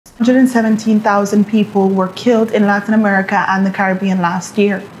117,000 people were killed in Latin America and the Caribbean last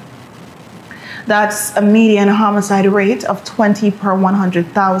year. That's a median homicide rate of 20 per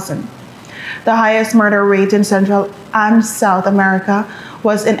 100,000. The highest murder rate in Central and South America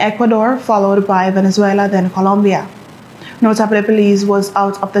was in Ecuador, followed by Venezuela, then Colombia. Notably, Belize was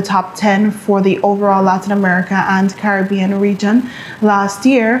out of the top 10 for the overall Latin America and Caribbean region last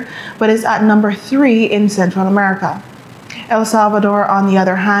year, but is at number 3 in Central America. El Salvador, on the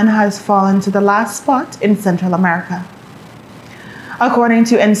other hand, has fallen to the last spot in Central America. According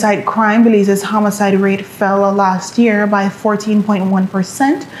to Insight Crime, Belize's homicide rate fell last year by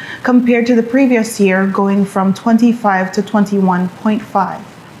 14.1% compared to the previous year, going from 25 to 21.5.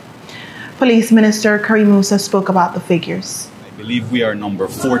 Police Minister Karim Musa spoke about the figures. I believe we are number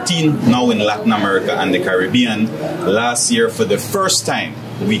 14 now in Latin America and the Caribbean. Last year, for the first time,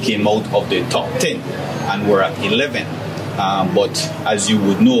 we came out of the top 10 and we're at 11. But as you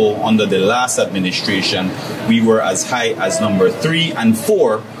would know, under the last administration, we were as high as number 3 and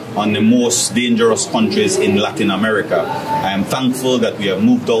 4 on the most dangerous countries in Latin America. I am thankful that we have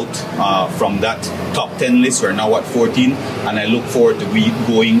moved out from that top 10 list. We're now at 14, and I look forward to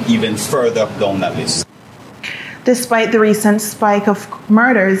going even further down that list. Despite the recent spike of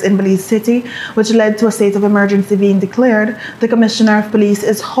murders in Belize City, which led to a state of emergency being declared, the Commissioner of Police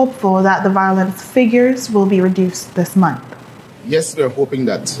is hopeful that the violence figures will be reduced this month. Yes, we're hoping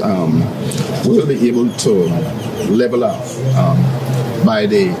that we will be able to level up by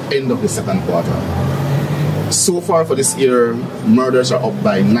the end of the second quarter. So far for this year, murders are up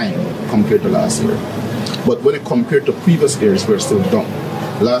by 9 compared to last year. But when it compared to previous years, we're still down.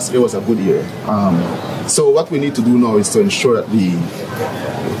 Last year was a good year. So what we need to do now is to ensure that we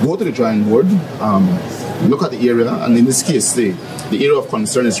go to the drawing board, look at the area, and in this case, the area of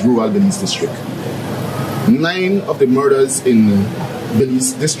concern is rural Belize district. 9 of the murders in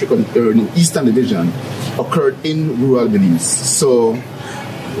Belize district, or in the Eastern Division, occurred in rural Belize. So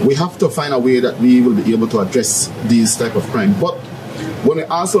we have to find a way that we will be able to address these type of crime. But when we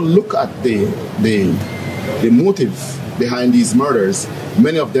also look at the motive behind these murders,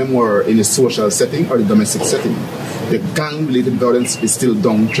 many of them were in a social setting or the domestic setting. The gang-related violence is still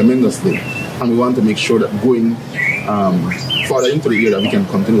down tremendously, and we want to make sure that going further into the year that we can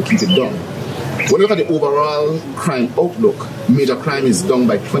continue to keep it down. When we look at the overall crime outlook, major crime is down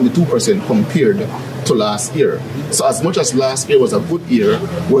by 22% compared to last year. So as much as last year was a good year,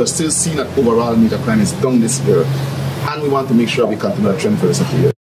 we're still seeing that overall major crime is down this year, and we want to make sure we continue that trend for the rest of the year.